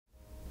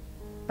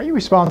Are you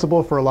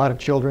responsible for a lot of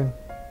children?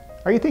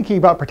 Are you thinking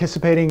about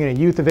participating in a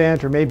youth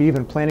event or maybe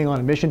even planning on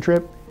a mission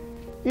trip?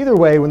 Either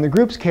way, when the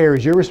group's care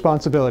is your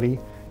responsibility,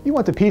 you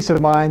want the peace of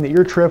mind that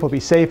your trip will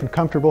be safe and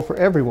comfortable for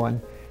everyone,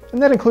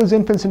 and that includes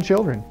infants and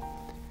children.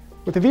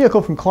 With a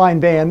vehicle from Kline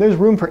Van, there's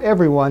room for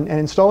everyone, and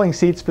installing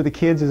seats for the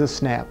kids is a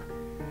snap.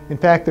 In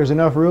fact, there's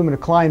enough room in a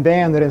Kline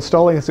Van that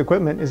installing this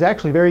equipment is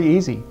actually very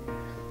easy.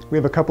 We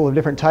have a couple of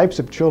different types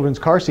of children's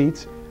car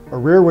seats, a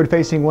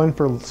rearward-facing one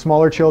for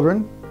smaller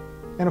children,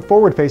 and a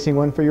forward-facing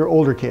one for your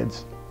older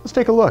kids. Let's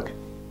take a look.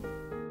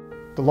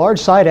 The large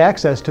side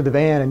access to the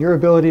van and your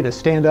ability to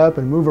stand up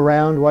and move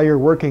around while you're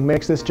working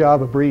makes this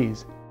job a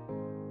breeze.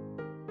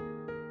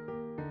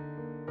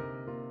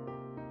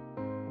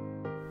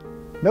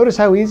 Notice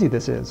how easy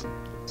this is.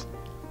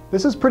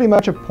 This is pretty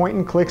much a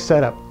point-and-click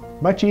setup,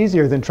 much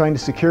easier than trying to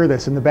secure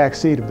this in the back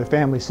seat of the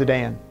family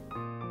sedan.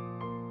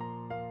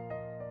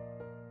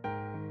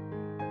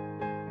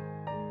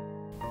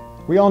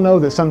 We all know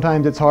that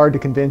sometimes it's hard to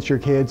convince your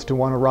kids to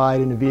want to ride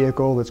in a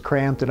vehicle that's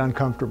cramped and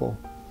uncomfortable.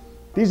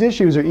 These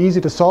issues are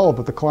easy to solve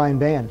with the Kline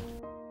Van.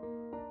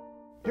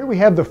 Here we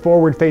have the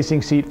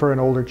forward-facing seat for an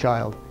older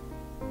child.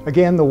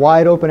 Again, the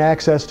wide open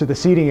access to the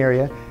seating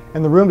area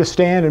and the room to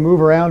stand and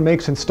move around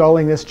makes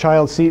installing this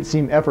child seat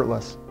seem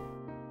effortless.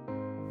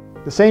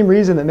 The same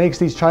reason that makes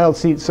these child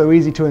seats so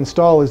easy to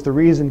install is the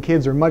reason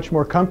kids are much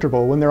more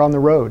comfortable when they're on the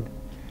road.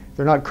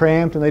 They're not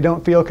cramped and they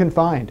don't feel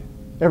confined.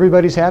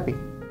 Everybody's happy.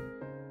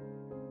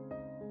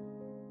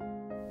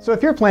 So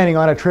if you're planning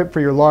on a trip for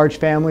your large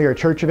family or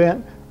church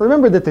event,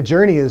 remember that the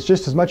journey is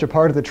just as much a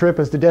part of the trip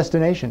as the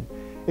destination.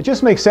 It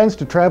just makes sense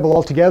to travel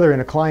all together in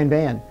a Kline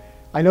Van.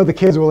 I know the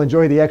kids will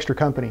enjoy the extra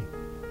company.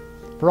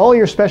 For all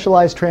your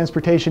specialized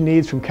transportation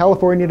needs from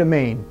California to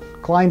Maine,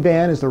 Kline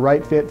Van is the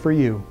right fit for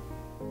you.